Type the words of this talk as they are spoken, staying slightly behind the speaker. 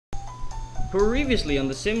Previously on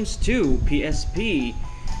The Sims 2 PSP,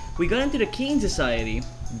 we got into the Keen Society,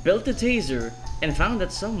 built a taser, and found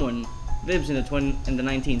that someone lives in the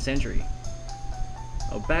 19th century.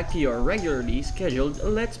 Now back to your regularly scheduled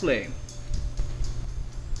Let's Play.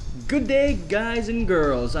 Good day, guys and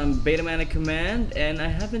girls. I'm BetaManicCommand, and I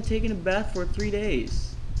haven't taken a bath for 3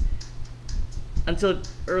 days. Until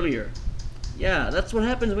earlier. Yeah, that's what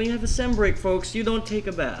happens when you have a sem break, folks. You don't take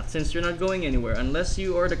a bath since you're not going anywhere unless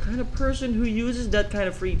you are the kind of person who uses that kind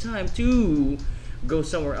of free time to go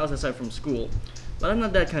somewhere else aside from school. But I'm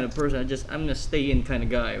not that kind of person. I'm a stay-in kind of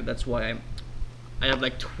guy. That's why I have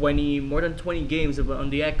like more than 20 games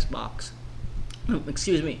on the Xbox.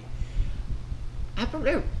 Excuse me. I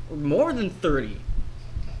probably have more than 30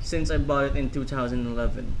 since I bought it in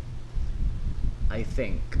 2011. I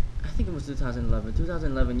think it was 2011.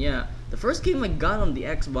 2011, yeah. The first game I got on the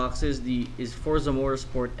Xbox is Forza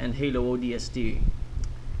Motorsport and Halo ODST.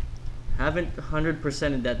 Haven't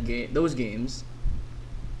 100%ed those games.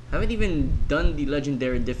 Haven't even done the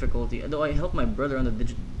legendary difficulty. Although I helped my brother on the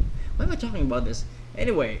Why am I talking about this?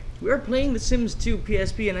 Anyway, we are playing The Sims 2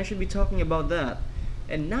 PSP, and I should be talking about that.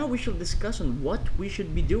 And now we shall discuss on what we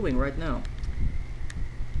should be doing right now.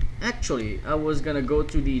 Actually, I was gonna go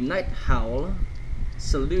to the Night Howl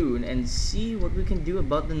Saloon and see what we can do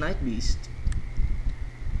about the Nightbeast.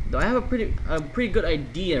 Though I have a pretty good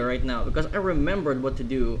idea right now because I remembered what to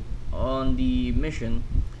do on the mission.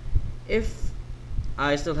 If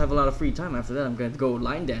I still have a lot of free time after that, I'm gonna go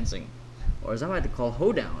line dancing, or as I like to call,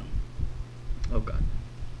 hoedown. Oh god.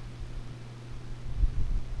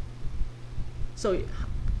 So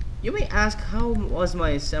you may ask, how was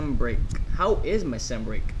my sem break? How is my sem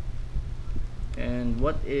break? And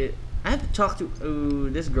I have to talk to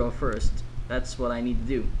this girl first. That's what I need to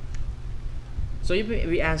do. So you may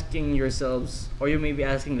be asking yourselves, or you may be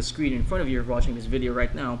asking the screen in front of you watching this video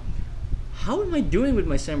right now, how am I doing with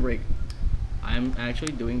my sem break? I'm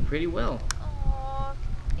actually doing pretty well.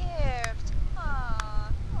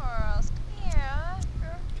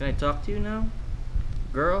 Can I talk to you now?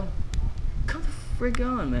 Girl? Come the frig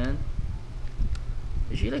on, man.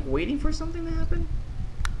 Is she like waiting for something to happen?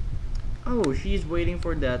 Oh, she's waiting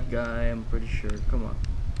for that guy, I'm pretty sure. Come on.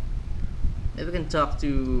 If we can talk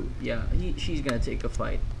to... Yeah, she's gonna take a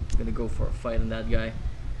fight. Gonna go for a fight on that guy.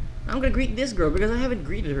 I'm gonna greet this girl because I haven't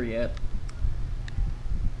greeted her yet.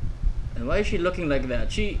 And why is she looking like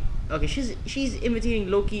that? She's imitating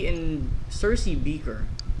Loki and Cersei Beaker.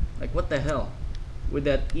 Like, what the hell? With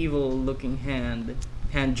that evil looking hand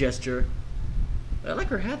gesture. I like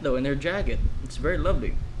her hat though, and her jacket. It's very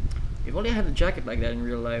lovely. If only I had a jacket like that in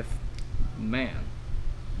real life. Man.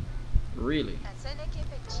 Really.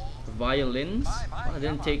 Violins? Oh, I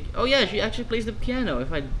didn't take... Oh yeah, she actually plays the piano,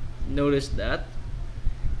 if I noticed that.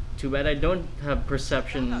 Too bad I don't have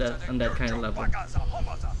perception on that kind of level.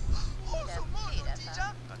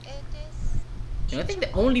 And I think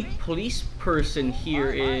the only police person here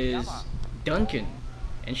is Duncan.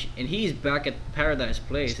 And he's back at Paradise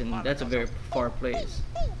Place, and that's a very far place.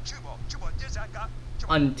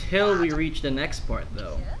 Until we reach the next part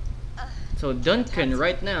though. So Duncan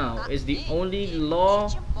right now is the only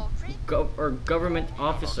government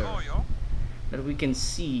officer that we can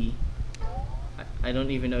see. I don't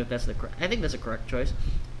even know if that's the correct... I think that's a correct choice.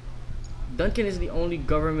 Duncan is the only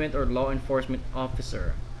government or law enforcement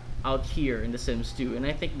officer out here in The Sims 2, and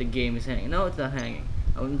I think the game is hanging. No, it's not hanging.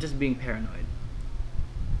 I'm just being paranoid.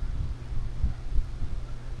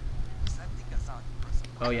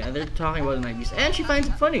 Oh yeah, they're talking about the Nightbeast, and she finds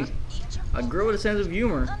it funny. A girl with a sense of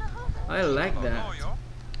humor. I like that.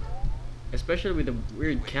 Especially with a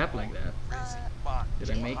weird cap like that.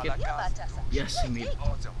 Did I make it? Yes, I made it.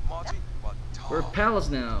 We're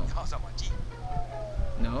pals now.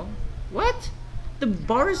 No? What? The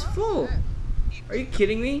bar is full. Are you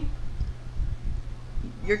kidding me?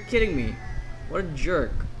 You're kidding me. What a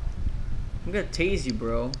jerk. I'm gonna tase you,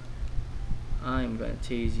 bro. I'm gonna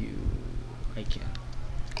tase you. I can't.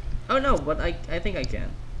 Oh no, but I think I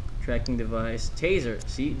can. Tracking device. Taser.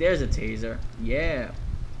 See, there's a taser. Yeah.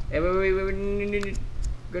 Hey, wait.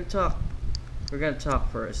 Good talk. We're gonna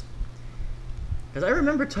talk first. Because I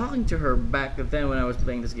remember talking to her back then when I was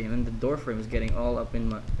playing this game, and the door frame was getting all up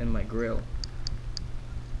in my grill.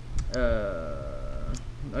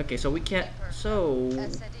 Okay, so we can't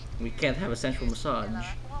have a sensual massage.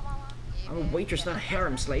 I'm a waitress, not a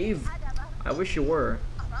harem slave. I wish you were.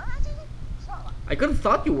 I could have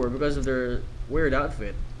thought you were because of their weird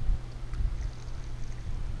outfit.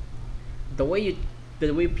 The way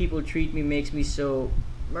people treat me makes me so...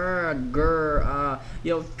 You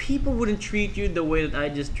know, people wouldn't treat you the way that I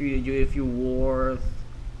just treated you if you wore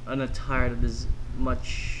an attire that is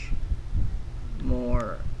much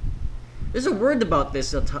more. There's a word about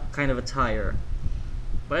this kind of attire,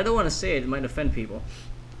 but I don't want to say it. It might offend people.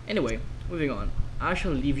 Anyway, moving on. I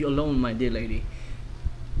shall leave you alone, my dear lady,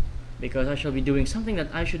 because I shall be doing something that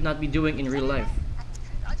I should not be doing in real life.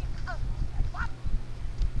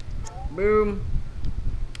 Boom.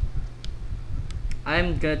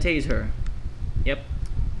 I'm gonna tase her. Yep.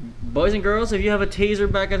 Boys and girls, if you have a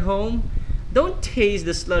taser back at home, don't tase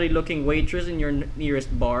the slutty looking waitress in your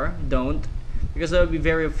nearest bar. Don't. Because that would be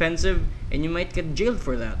very offensive and you might get jailed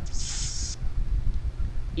for that.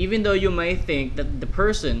 Even though you might think that the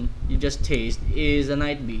person you just tased is a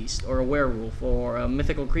Nightbeast or a werewolf or a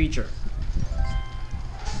mythical creature.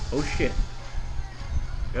 Oh shit.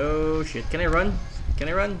 Oh shit. Can I run? Can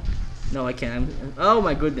I run? No, I can't. Oh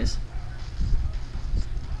my goodness.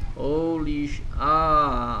 Holy sh...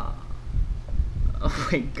 Ah. Oh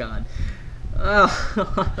my god.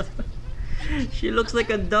 Oh. She looks like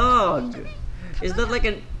a dog. Is that like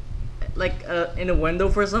an... in a window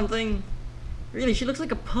for something? Really, she looks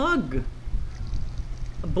like a pug.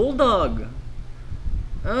 A bulldog.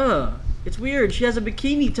 It's weird. She has a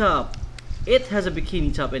bikini top. It has a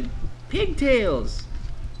bikini top and pigtails.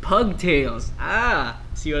 Pugtails. Ah,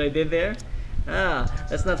 see what I did there? Ah,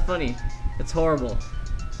 that's not funny. That's horrible.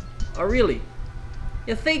 Oh, really?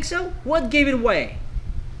 You think so? What gave it away?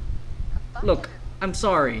 Look, I'm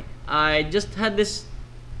sorry. I just had this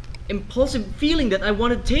impulsive feeling that I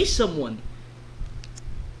want to taste someone.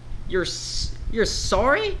 You're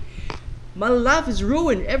sorry? My life is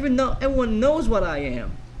ruined. Everyone knows what I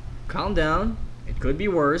am. Calm down. It could be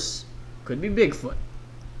worse. Could be Bigfoot.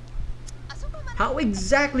 How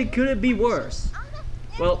exactly could it be worse?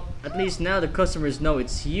 Well, at least now the customers know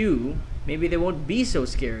it's you. Maybe they won't be so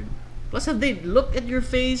scared. Plus, have they looked at your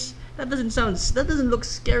face? That doesn't look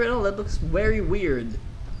scary at all. That looks very weird.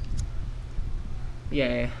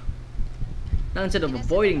 Yeah. Now instead of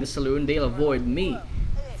avoiding the saloon, they'll avoid me.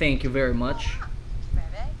 Thank you very much.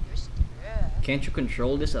 Can't you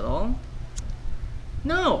control this at all?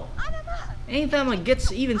 No! Anytime I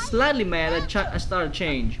get even slightly mad, I start a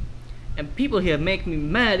change. And people here make me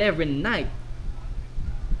mad every night.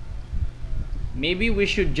 Maybe we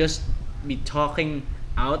should just be talking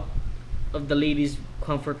out of the ladies'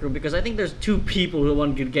 comfort room, because I think there's two people who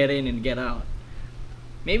want to get in and get out.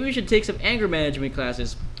 Maybe we should take some anger management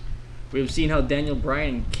classes. We've seen how Daniel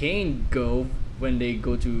Bryan and Kane go when they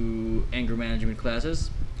go to anger management classes.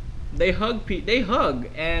 They hug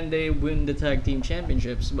and they win the tag team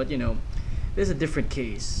championships, but you know, this is a different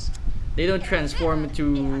case. They don't transform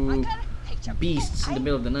into beasts in the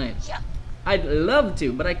middle of the night. I'd love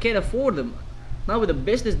to, but I can't afford them. Not with the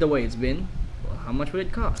business the way it's been. Well, how much would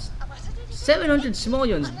it cost? 700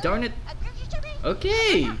 simoleons, darn it.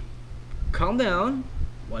 Okay, calm down.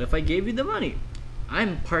 What if I gave you the money?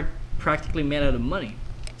 I'm practically made out of money.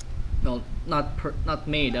 Well, not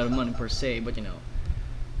made out of money per se, but you know.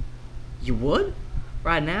 You would?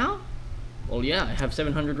 Right now? Well, yeah, I have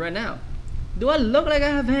 700 right now. Do I look like I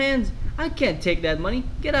have hands? I can't take that money.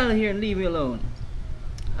 Get out of here and leave me alone.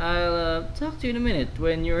 I'll talk to you in a minute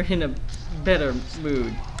when you're in a better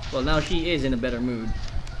mood. Well, now she is in a better mood.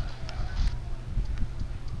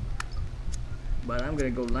 But I'm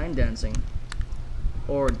gonna go line dancing.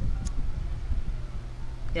 Or...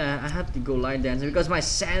 yeah, I have to go line dancing because my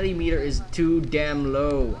sanity meter is too damn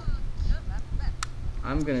low.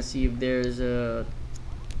 I'm gonna see if there's a...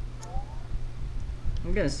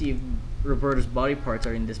 I'm gonna see if Roberta's body parts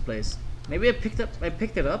are in this place. Maybe I picked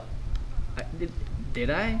it up. Did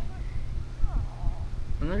I?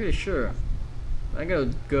 I'm not really sure. I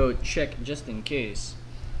gotta go check just in case.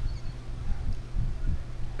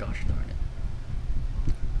 Gosh darn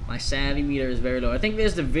it. My sanity meter is very low. I think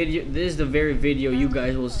this is the very video you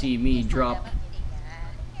guys will see me drop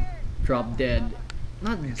dead.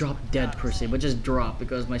 Not drop dead per se, but just drop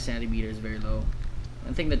because my sanity meter is very low.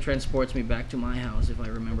 I think that transports me back to my house if I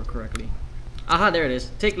remember correctly. Aha, there it is.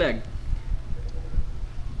 Take leg.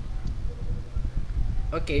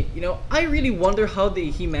 Okay, you know, I really wonder how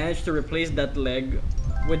he managed to replace that leg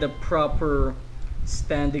with a proper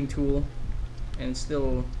standing tool and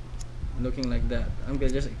still looking like that. I'm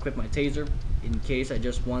gonna just equip my taser in case I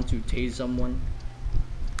just want to tase someone.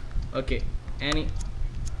 Okay, Annie,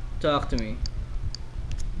 talk to me.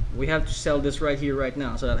 We have to sell this right here, right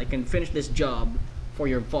now, so that I can finish this job for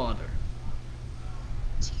your father.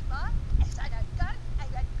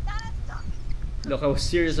 Look, I was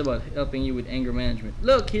serious about helping you with anger management.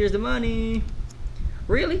 Look, here's the money.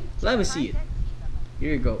 Really? Let me see it.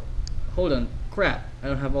 Here you go. Hold on. Crap. I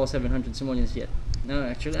don't have all 700 simoleons yet. No,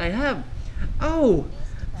 actually, I have. Oh,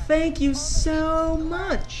 thank you so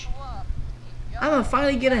much. I'm gonna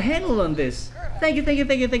finally get a handle on this. Thank you, thank you,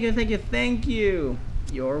 thank you, thank you, thank you, thank you.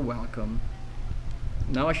 You're welcome.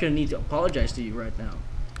 Now I shouldn't need to apologize to you right now.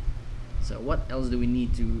 So what else do we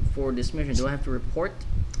need to for this mission? Do I have to report?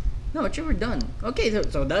 No, it's ever done. Okay,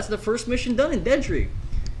 so that's the first mission done in Deadtree.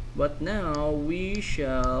 But now we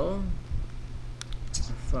shall...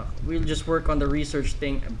 fuck. We'll just work on the research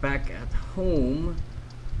thing back at home.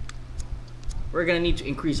 We're gonna need to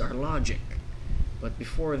increase our logic. But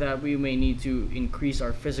before that, we may need to increase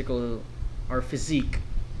our physique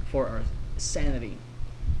for our sanity.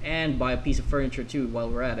 And buy a piece of furniture too while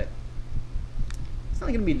we're at it. It's not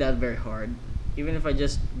gonna be that very hard. Even if I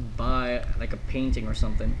just buy like a painting or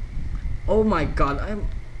something. Oh my god,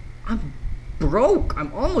 I'm broke.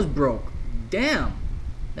 I'm almost broke. Damn.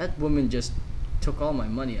 That woman just took all my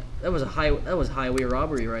money. That was highway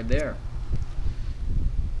robbery right there.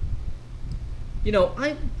 You know,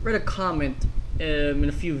 I read a comment in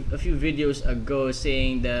a few videos ago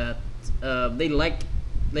saying that they like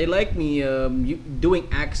me doing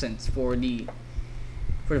accents for the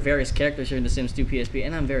various characters here in The Sims 2 PSP,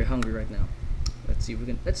 and I'm very hungry right now. Let's see if we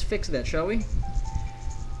can. Let's fix that, shall we?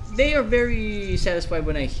 They are very satisfied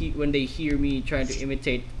when they hear me trying to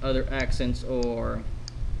imitate other accents. Or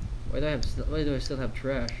why do I still have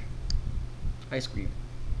trash? Ice cream.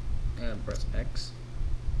 Press X.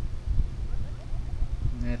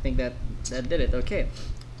 And I think that did it. Okay,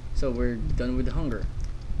 so we're done with the hunger.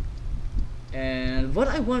 And what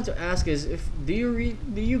I wanted to ask is, if do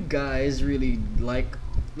you guys really like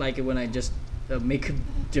it when I just make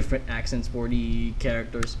different accents for the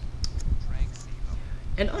characters?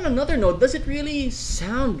 And on another note, does it really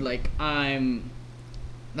sound like I'm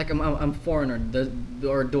foreigner?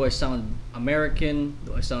 Or do I sound American?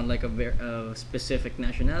 Do I sound like a specific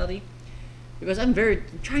nationality? Because I'm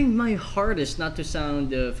trying my hardest not to sound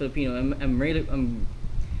Filipino.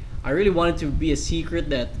 I really want it to be a secret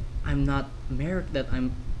that I'm not American. That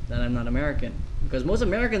I'm not American. Because most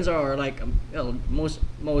Americans are like, well, most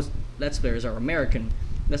Let's Players are American.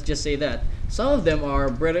 Let's just say that. Some of them are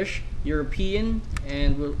British, European,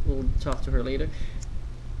 and we'll talk to her later.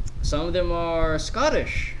 Some of them are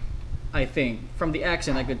Scottish, I think. From the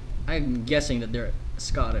accent, I'm guessing that they're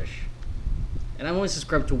Scottish. And I'm only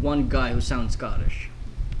subscribed to one guy who sounds Scottish.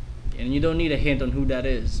 And you don't need a hint on who that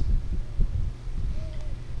is.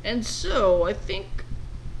 And so, I think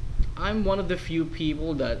I'm one of the few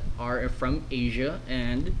people that are from Asia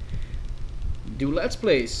and do Let's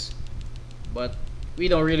Plays. But we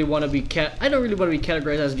don't really want to be I don't really want to be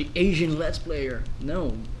categorized as the Asian Let's Player.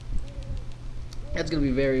 No. That's gonna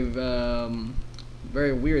be very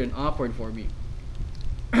very weird and awkward for me.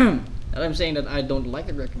 And I'm saying that I don't like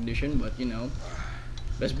the recognition, but you know,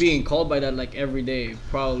 just being called by that like every day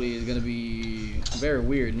probably is gonna be very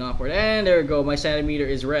weird and awkward. And there we go, my sanity meter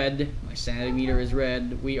is red. My sanity meter is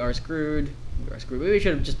red. We are screwed. We are screwed. Maybe we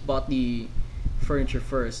should have just bought the furniture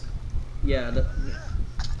first. Yeah,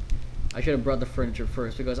 I should have brought the furniture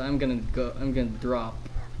first because I'm gonna drop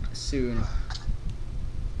soon.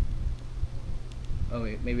 Oh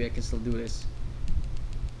wait, maybe I can still do this.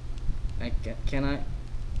 Can I?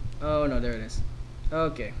 Oh no, there it is.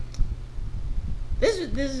 Okay. This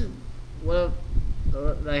is well,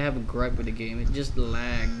 I have a gripe with the game. It just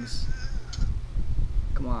lags.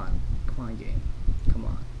 Come on game. Come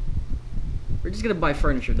on. We're just gonna buy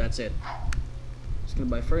furniture. That's it. Just gonna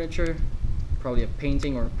buy furniture. Probably a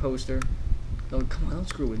painting or a poster. Don't come on, don't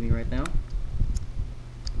screw with me right now.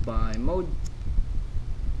 Buy mode.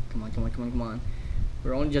 Come on.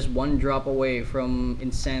 We're only just one drop away from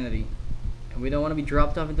insanity. And we don't want to be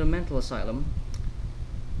dropped off into a mental asylum.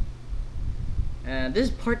 And this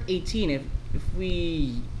is part 18. If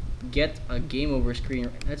we get a game over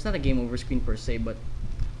screen, it's not a game over screen per se, but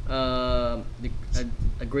a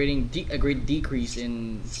great decrease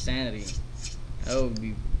in sanity. That would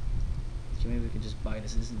be. So maybe we could just buy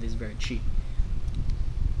this. This is very cheap.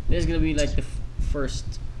 This is gonna be like the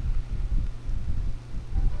first.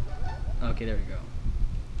 Okay, there we go.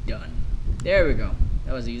 Done. There we go.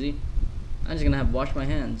 That was easy. I'm just gonna have wash my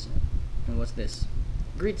hands. And what's this?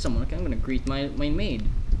 Greet someone. Okay, I'm gonna greet my maid.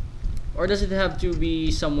 Or does it have to be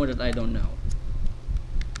someone that I don't know?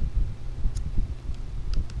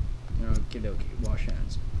 Okay, wash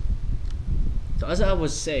hands. So as I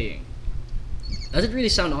was saying, does it really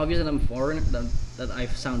sound obvious that I'm foreign? That I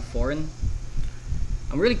sound foreign?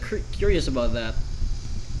 I'm really curious about that.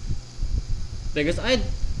 Because I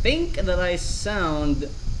think that I sound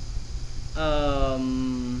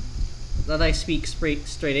that I speak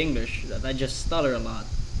straight English, that I just stutter a lot.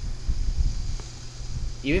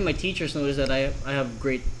 Even my teachers notice that I have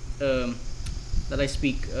great that I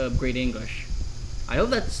speak great English. I hope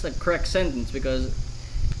that's the correct sentence, because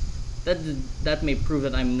that may prove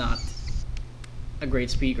that I'm not a great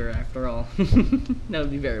speaker after all. That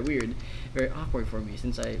would be very weird, very awkward for me,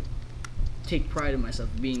 since I take pride in myself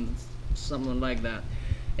being someone like that.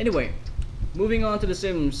 Anyway, moving on to The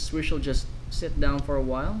Sims, we shall just sit down for a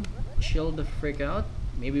while, chill the frick out.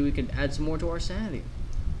 Maybe we could add some more to our sanity,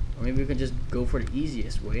 or maybe we could just go for the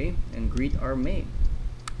easiest way and greet our maid.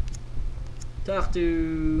 Talk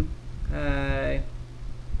to. Hi.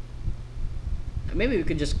 Maybe we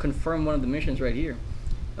could just confirm one of the missions right here.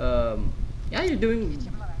 Yeah, you're doing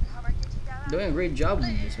a great job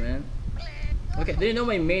with this, man. Okay, I didn't know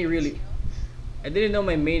my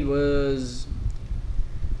maid was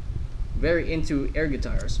very into air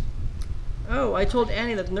guitars. Oh, I told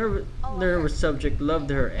Annie that nervous subject loved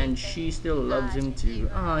her, and she still loves him too.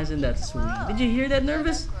 Ah, isn't that sweet? Did you hear that,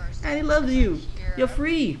 Nervous? Annie loves you. You're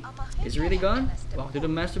free. Is it really gone? Walk to the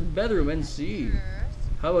master bedroom and see.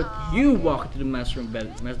 How about you walk to the master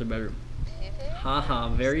bedroom? Haha,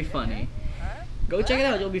 very funny. Go check it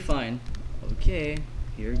out, you'll be fine. Okay,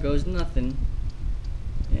 here goes nothing.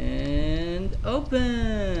 And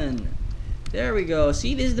open! There we go.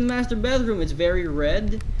 See, this is the master bedroom. It's very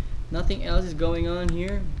red. Nothing else is going on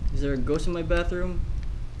here. Is there a ghost in my bathroom?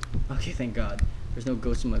 Okay, thank God. There's no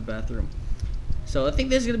ghost in my bathroom. So I think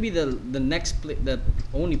this is gonna be the next place, the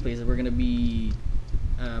only place that we're gonna be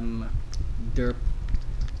derp.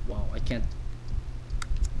 Wow, I can't.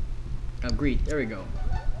 Greet. There we go.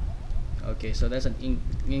 Okay, so that's an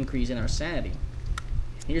increase in our sanity.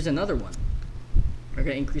 Here's another one. We're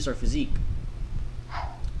gonna increase our physique.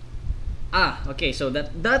 Ah, okay, so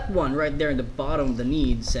that one right there in the bottom of the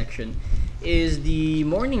needs section is the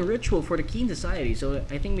morning ritual for the Keen Society. So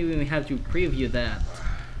I think maybe we have to preview that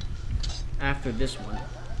after this one.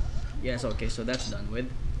 Yes, okay, so that's done with.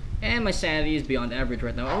 And my sanity is beyond average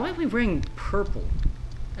right now. Oh, why am I wearing purple?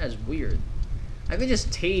 That's weird. I could just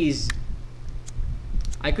tase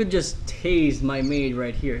my maid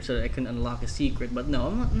right here so that I can unlock a secret, but no,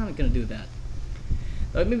 I'm not gonna do that.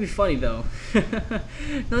 It may be funny though.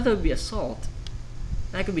 No, that would be assault.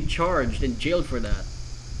 I could be charged and jailed for that.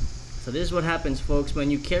 So this is what happens, folks,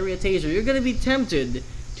 when you carry a taser. You're gonna be tempted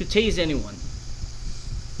to tase anyone.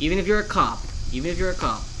 Even if you're a cop. You're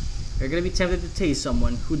gonna be tempted to tase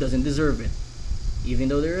someone who doesn't deserve it. Even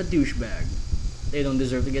though they're a douchebag. They don't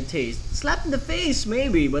deserve to get tased. Slap in the face,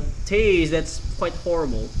 maybe, but tase, that's quite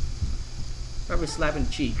horrible. Probably slap in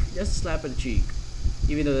the cheek. Just slap in the cheek.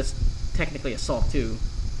 Even though that's technically assault too.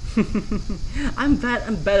 I'm bad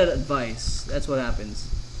at advice. That's what happens.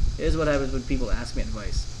 This is what happens when people ask me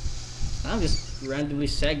advice. I'm just randomly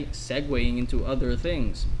segueing into other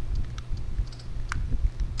things.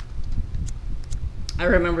 I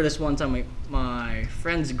remember this one time my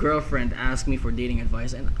friend's girlfriend asked me for dating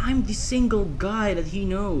advice, and I'm the single guy that he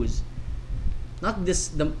knows. Not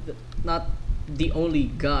the only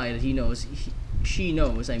guy that he knows. She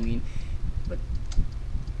knows, I mean.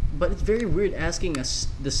 But it's very weird asking us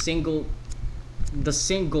the single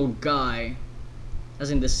guy,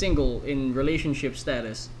 as in the single in relationship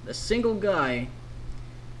status, the single guy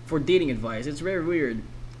for dating advice. It's very weird.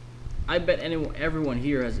 I bet everyone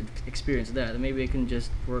here has experienced that. Maybe I can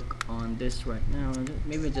just work on this right now.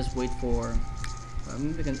 Maybe just wait for.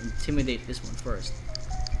 Maybe I can intimidate this one first.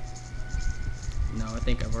 No, I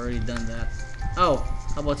think I've already done that. Oh,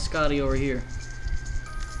 how about Scotty over here?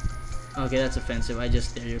 Okay, that's offensive. I just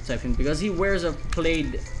stereotyped him because he wears a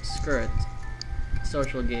plaid skirt.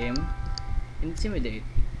 Social game. Intimidate.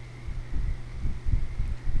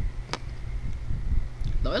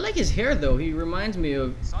 Though I like his hair though. He reminds me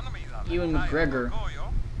of Ewan McGregor.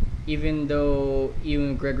 Even though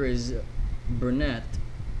Ewan McGregor is brunette.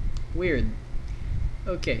 Weird.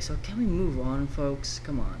 Okay, so can we move on, folks?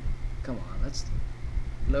 Come on. Let's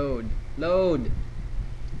load.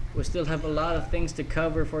 We still have a lot of things to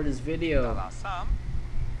cover for this video.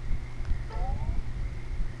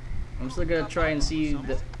 I'm still gonna try and see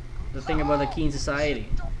the thing about the Keen Society.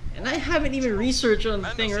 And I haven't even researched on the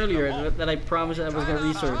thing earlier that I promised that I was gonna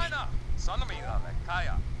research.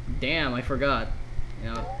 Damn, I forgot. You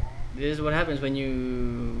know, this is what happens when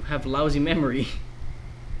you have lousy memory.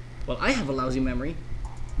 Well, I have a lousy memory.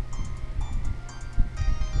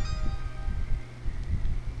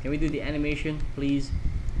 Can we do the animation, please?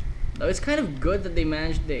 Though it's kind of good that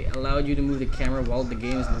they allowed you to move the camera while the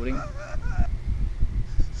game is loading.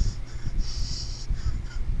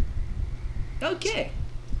 Okay.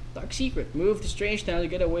 Dark secret. Move to Strange Town to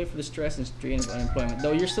get away from the stress and strain of unemployment.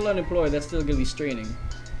 Though you're still unemployed, that's still gonna be straining.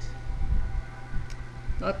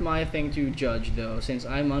 Not my thing to judge though, since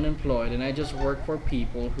I'm unemployed and I just work for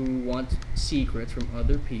people who want secrets from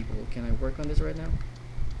other people. Can I work on this right now?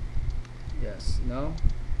 Yes. No?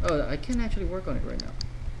 Oh, I can actually work on it right now.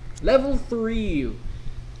 Level 3.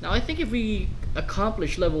 Now I think if we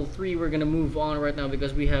accomplish level 3, we're gonna move on right now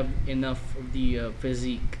because we have enough of the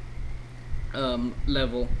physique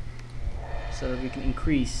level, so that we can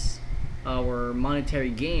increase our monetary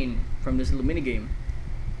gain from this little mini game.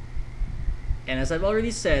 And as I've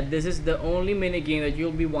already said, this is the only mini game that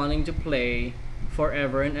you'll be wanting to play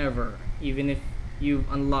forever and ever, even if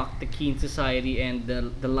you've unlocked the Keen Society and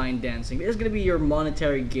the line dancing. It's gonna be your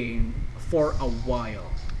monetary gain for a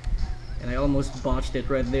while. And I almost botched it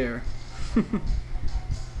right there.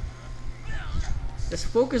 Let's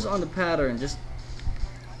focus on the pattern. Just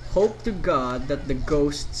hope to God that the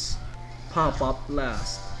ghosts pop up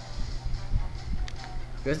last,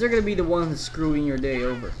 because they're gonna be the ones screwing your day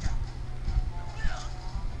over.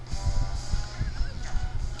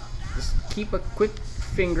 Just keep a quick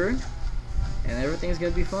finger and everything's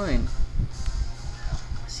gonna be fine.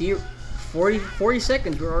 See, 40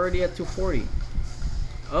 seconds, we're already at 240.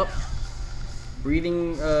 Up.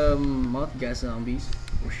 Breathing mouth gas zombies.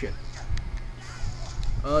 Oh shit.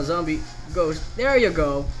 Zombie ghost. There you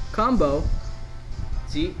go. Combo.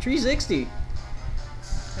 See, 360.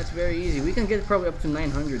 That's very easy. We can get probably up to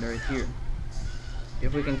 900 right here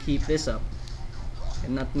if we can keep this up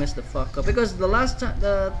and not mess the fuck up. Because the last time,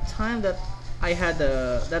 the time that I had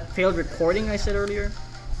that failed recording I said earlier.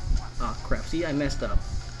 Ah, crap. See, I messed up.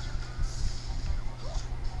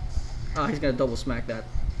 Ah, he's gonna double smack that.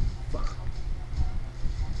 Fuck.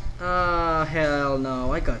 Ah, hell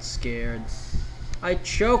no. I got scared. I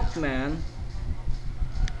choked, man.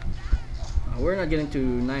 Oh, we're not getting to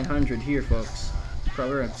 900 here, folks.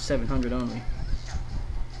 Probably at 700 only.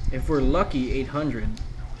 If we're lucky, 800.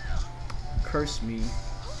 Curse me.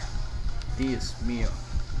 Dios mío.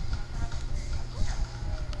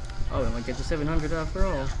 Oh, we might get to 700 after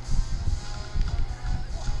all.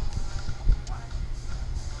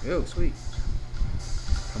 Oh, sweet.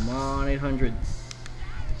 Come on, 800.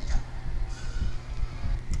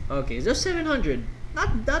 Okay, so 700.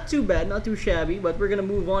 Not too bad, not too shabby, but we're gonna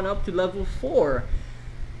move on up to level 4.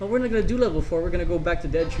 But we're not gonna do level 4, we're gonna go back to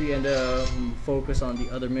Deadtree and focus on the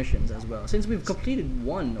other missions as well. Since we've completed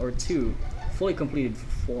 1 or 2, fully completed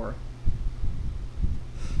 4.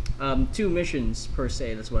 2 missions per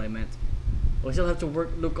se, that's what I meant. We still have to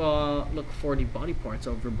look for the body parts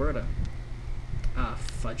of Roberta. Ah,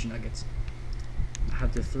 fudge nuggets. I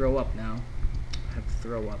have to throw up now. I have to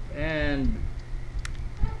throw up. And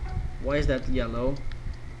why is that yellow?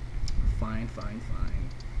 Fine.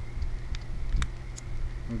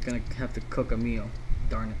 I'm gonna have to cook a meal.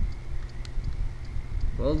 Darn it.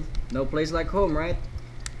 Well, no place like home, right?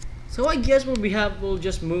 So I guess we'll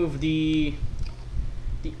just move the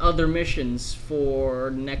other missions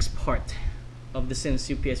for next part of the Sims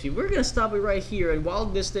 2 PSP. We're gonna stop it right here, and while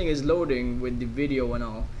this thing is loading with the video and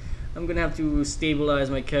all, I'm gonna have to stabilize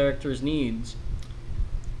my character's needs.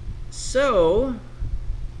 So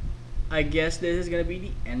I guess this is gonna be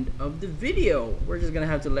the end of the video. We're just gonna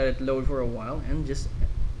have to let it load for a while and just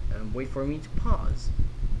wait for me to pause.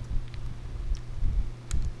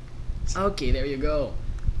 Okay, there you go.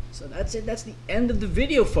 So that's it. That's the end of the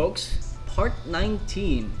video, folks. Part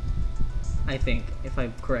 19, I think, if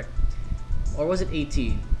I'm correct. Or was it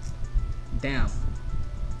 18? Damn.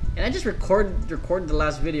 And I just recorded the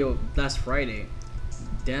last video last Friday.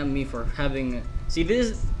 Damn me for having. See,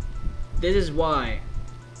 this is why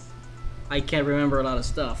I can't remember a lot of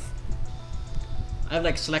stuff. I have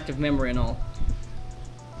like selective memory and all.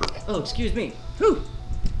 Oh, excuse me. Whew.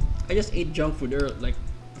 I just ate junk food earlier, like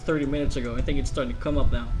 30 minutes ago. I think it's starting to come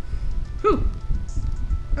up now. Whew.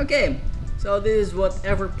 Okay, so this is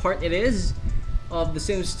whatever part it is of the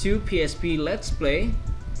Sims 2 PSP Let's Play,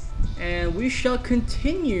 and we shall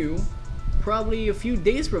continue probably a few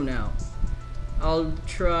days from now. I'll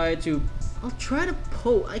try to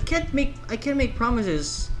post. I can't make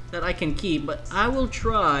promises that I can keep, but I will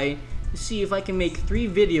try to see if I can make 3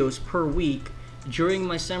 videos per week during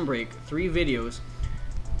my sem break. 3 videos.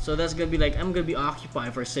 So that's gonna be like, I'm gonna be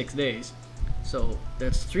occupied for 6 days. So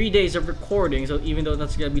that's 3 days of recording. So even though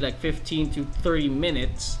that's gonna be like 15 to 30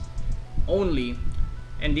 minutes only,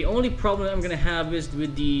 and the only problem I'm gonna have is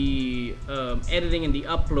with the editing and the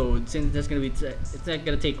upload, since that's gonna be it's not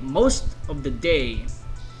gonna take most of the day,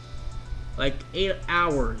 like 8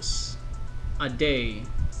 hours a day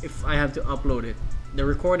if I have to upload it. The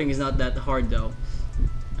recording is not that hard though.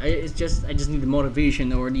 I just need the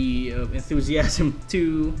motivation or the enthusiasm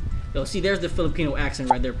to. Oh, see, there's the Filipino accent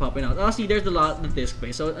right there popping out. Oh, see, there's the disc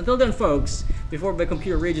play. So until then, folks, before my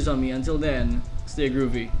computer rages on me, until then, stay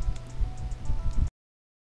groovy.